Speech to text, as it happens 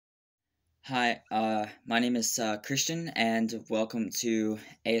Hi, my name is Christian, and welcome to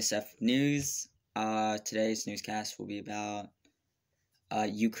ASF News. Today's newscast will be about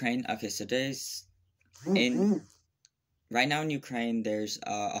Ukraine. Okay, so right now in Ukraine, there's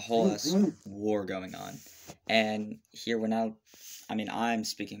a whole war going on, and here I'm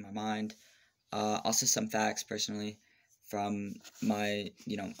speaking my mind. Also, some facts personally from my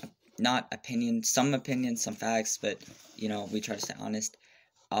not opinion, some opinions, some facts, but we try to stay honest.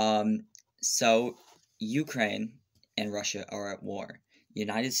 Um, so Ukraine and Russia are at war.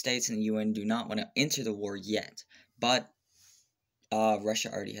 United States and the UN do not want to enter the war yet, but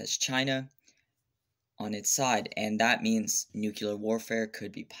Russia already has China on its side, and that means nuclear warfare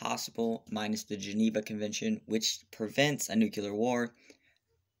could be possible, minus the Geneva Convention, which prevents a nuclear war,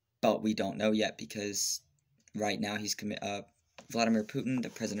 but we don't know yet because right now Vladimir Putin, the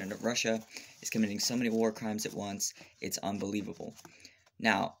president of Russia, is committing so many war crimes at once, it's unbelievable.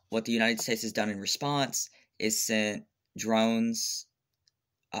 Now, what the United States has done in response is sent drones,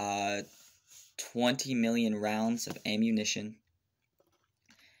 20 million rounds of ammunition,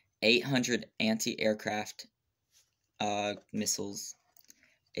 800 anti-aircraft missiles.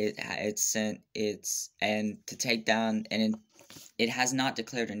 It has not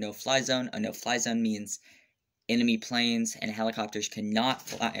declared a no-fly zone. A no-fly zone means enemy planes and helicopters cannot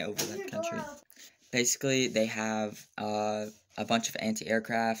fly over that country. Basically, they have a bunch of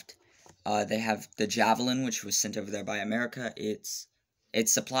anti-aircraft. They have the Javelin, which was sent over there by America. It's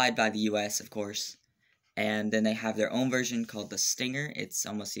supplied by the U.S., of course. And then they have their own version called the Stinger. It's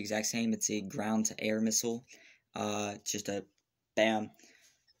almost the exact same. It's a ground-to-air missile. Just a bam.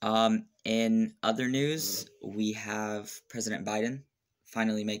 In other news, we have President Biden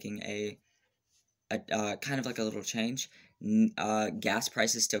finally making a kind of like a little change. Gas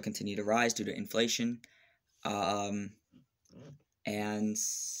prices still continue to rise due to inflation. And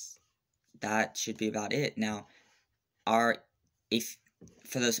that should be about it. Now, for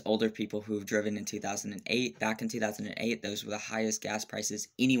those older people who've driven in 2008, back in 2008, those were the highest gas prices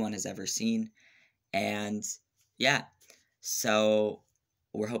anyone has ever seen. And yeah, so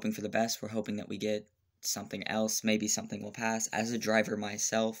we're hoping for the best. We're hoping that we get something else. Maybe something will pass. As a driver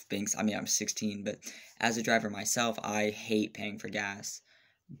myself, I'm 16, but as a driver myself, I hate paying for gas.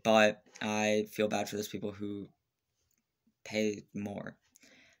 But I feel bad for those people who pay more.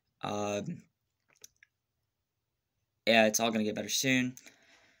 Yeah, it's all going to get better soon.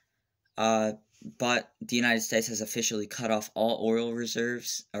 But the United States has officially cut off all oil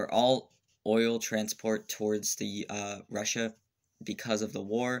reserves, or all oil transport towards the Russia because of the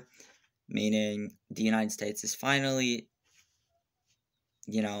war, meaning the United States is finally,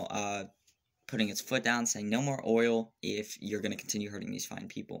 putting its foot down, saying no more oil if you're going to continue hurting these fine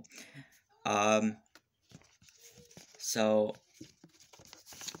people. So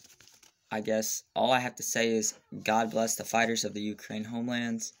I guess all I have to say is God bless the fighters of the Ukraine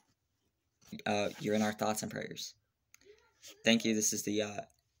homelands. You're in our thoughts and prayers. Thank you. This is the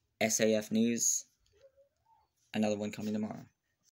SAF News. Another one coming tomorrow.